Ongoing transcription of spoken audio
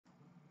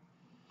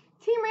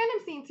Team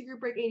Random C&C Group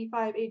Break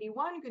 85,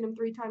 81. Get them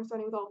 3 times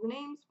starting with all the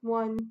names.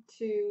 1,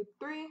 2,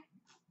 3.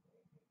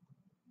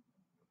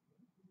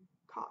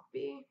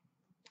 Copy.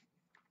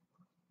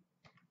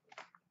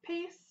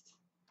 Paste.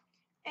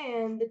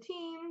 And the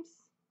teams.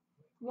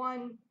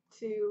 1,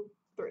 2,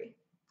 3.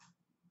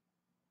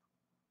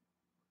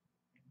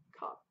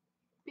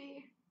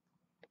 Copy.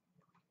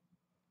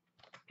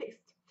 Paste.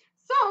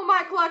 So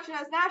my collection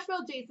has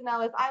Nashville, Jason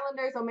Ellis,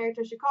 Islanders,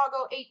 Omerta,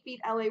 Chicago, 8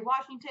 Feet, LA,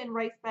 Washington,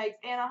 Rice Bags,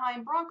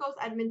 Anaheim, Broncos,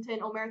 Edmonton,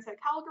 Omerta,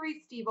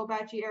 Calgary, Steve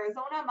Obacci,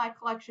 Arizona, my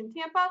collection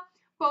Tampa,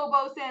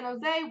 Bobo, San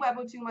Jose,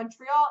 Webo2,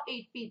 Montreal,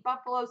 8 Feet,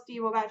 Buffalo,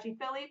 Steve Obacci,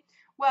 Philly,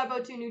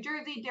 Webo2, New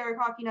Jersey, Derek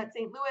Hockey Nut,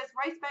 St. Louis,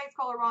 Rice Bags,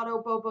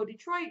 Colorado, Bobo,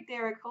 Detroit,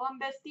 Derek,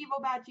 Columbus, Steve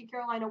Obacci,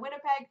 Carolina,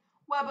 Winnipeg,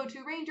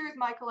 Webo2, Rangers,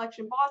 my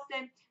collection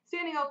Boston,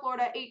 Standing O,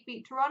 Florida, 8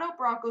 Feet, Toronto,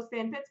 Broncos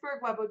fan, Pittsburgh,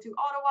 Webo2,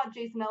 Ottawa,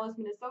 Jason Ellis,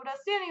 Minnesota,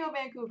 Standing O,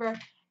 Vancouver,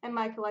 and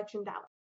my collection Dallas.